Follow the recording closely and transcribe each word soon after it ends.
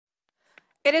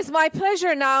It is my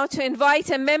pleasure now to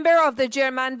invite a member of the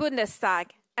German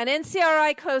Bundestag, an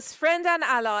NCRI close friend and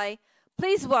ally.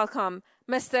 Please welcome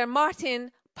Mr. Martin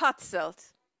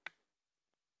Patzelt.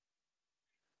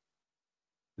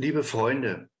 Liebe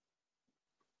Freunde,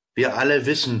 wir alle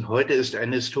wissen, heute ist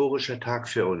ein historischer Tag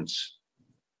für uns.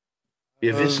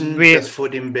 Wir wissen, dass vor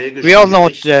dem belgischen We all know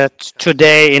that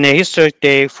today is a historic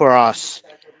day for us.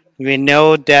 We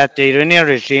know that the Iranian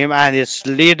regime and its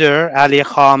leader Ali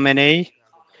Khamenei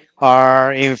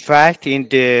are in fact in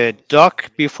the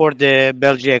dock before the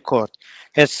Belgian court.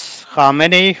 It's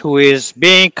Khamenei who is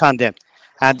being condemned,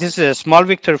 and this is a small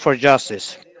victory for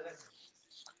justice.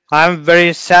 I'm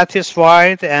very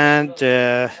satisfied and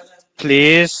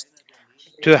pleased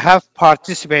to have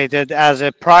participated as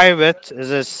a private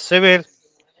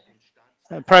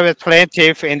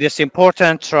plaintiff in this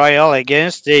important trial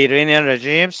against the Iranian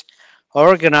regime's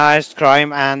organized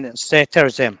crime and state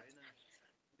terrorism.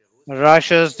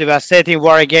 Russia's devastating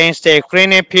war against the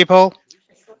Ukrainian people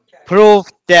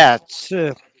proved that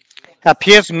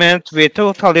appeasement with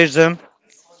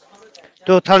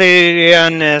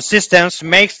totalitarian systems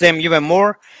makes them even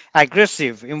more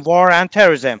aggressive in war and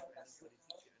terrorism.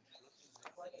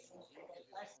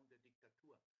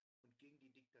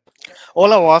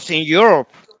 All of us in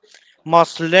Europe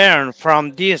must learn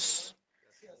from this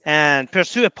and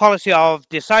pursue a policy of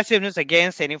decisiveness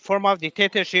against any form of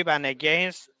dictatorship and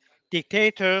against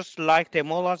dictators like the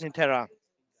mullahs in Tehran.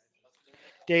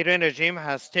 The Iranian regime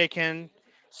has taken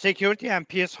security and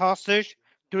peace hostage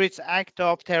through its act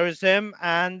of terrorism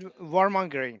and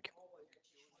warmongering.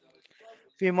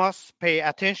 We must pay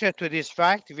attention to this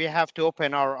fact. We have to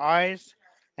open our eyes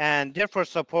and therefore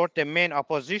support the main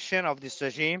opposition of this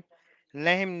regime,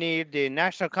 namely the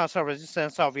National Council of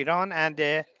Resistance of Iran and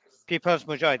the People's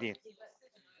Mujahideen.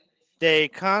 They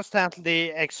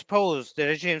constantly expose the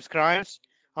regime's crimes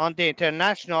on the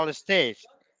international stage.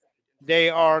 They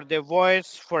are the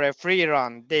voice for a free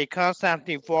Iran. They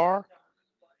constantly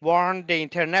warn the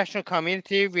international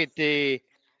community with the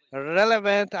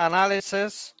relevant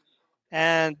analysis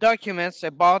and documents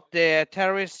about the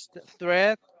terrorist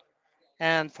threat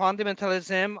and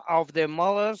fundamentalism of the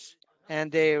mullahs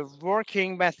and their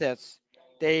working methods.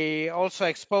 They also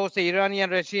expose the Iranian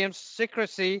regime's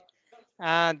secrecy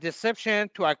and deception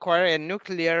to acquire a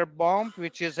nuclear bomb,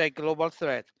 which is a global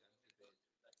threat.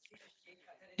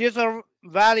 These are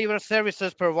valuable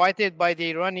services provided by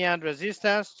the Iranian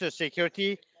resistance to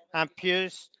security and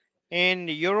peace in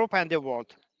Europe and the world.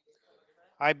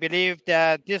 I believe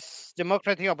that this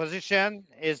democratic opposition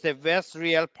is the best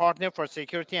real partner for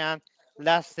security and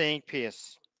lasting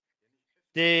peace.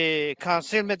 The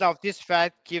concealment of this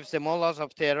fact gives the mullahs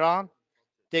of Tehran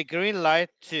the green light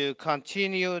to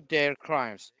continue their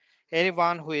crimes.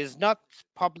 Anyone who is not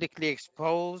publicly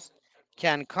exposed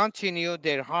can continue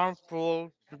their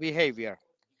harmful behavior.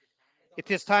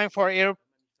 It is time for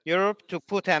Europe to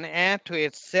put an end to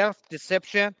its self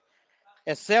deception,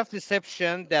 a self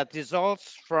deception that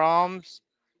results from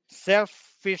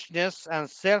selfishness and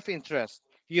self interest.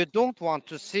 You don't want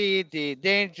to see the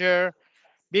danger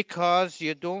because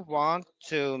you don't want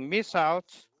to miss out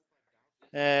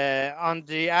on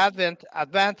the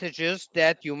advantages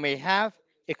that you may have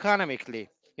economically.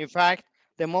 In fact,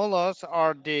 the mullahs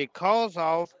are the cause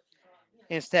of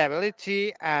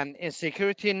instability and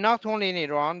insecurity not only in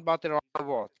Iran but around the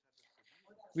world.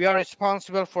 We are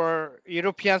responsible for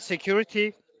European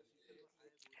security.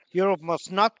 Europe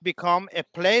must not become a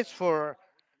place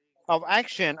of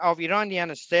action of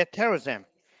Iranian state terrorism.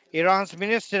 Iran's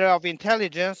Ministry of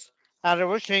Intelligence and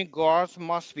Revolutionary Guards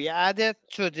must be added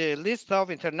to the list of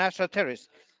international terrorists.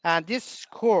 And this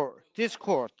court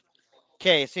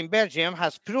case in Belgium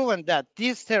has proven that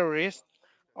these terrorists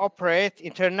operate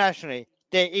internationally.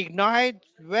 They ignite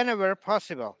whenever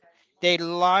possible. They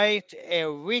light a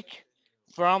wick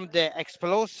from the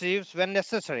explosives when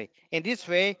necessary. In this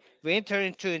way, we enter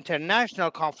into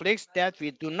international conflicts that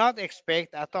we do not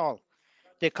expect at all.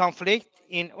 The conflict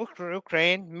in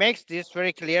Ukraine makes this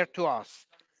very clear to us.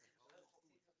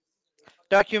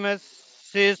 Documents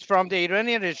seized from the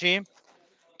Iranian regime,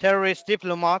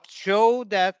 terrorist-diplomat, show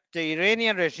that the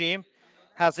Iranian regime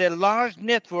has a large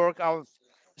network of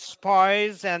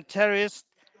spies and terrorist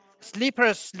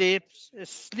sleeper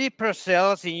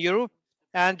cells in Europe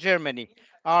and Germany.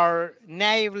 Our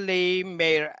naively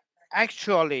may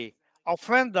actually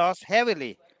offend us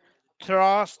heavily.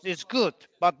 Trust is good,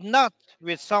 but not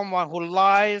with someone who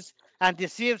lies and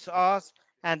deceives us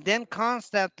and then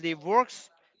constantly works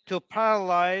to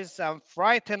paralyze and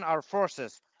frighten our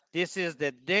forces. This is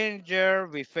the danger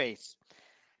we face.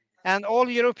 And all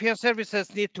European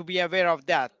services need to be aware of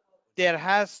that. there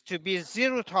has to be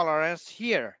zero tolerance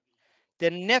here. The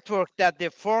network that they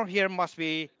form here must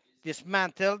be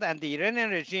dismantled, and the Iranian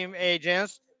regime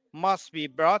agents must be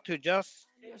brought to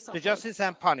justice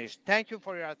and punished. Thank you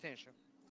for your attention.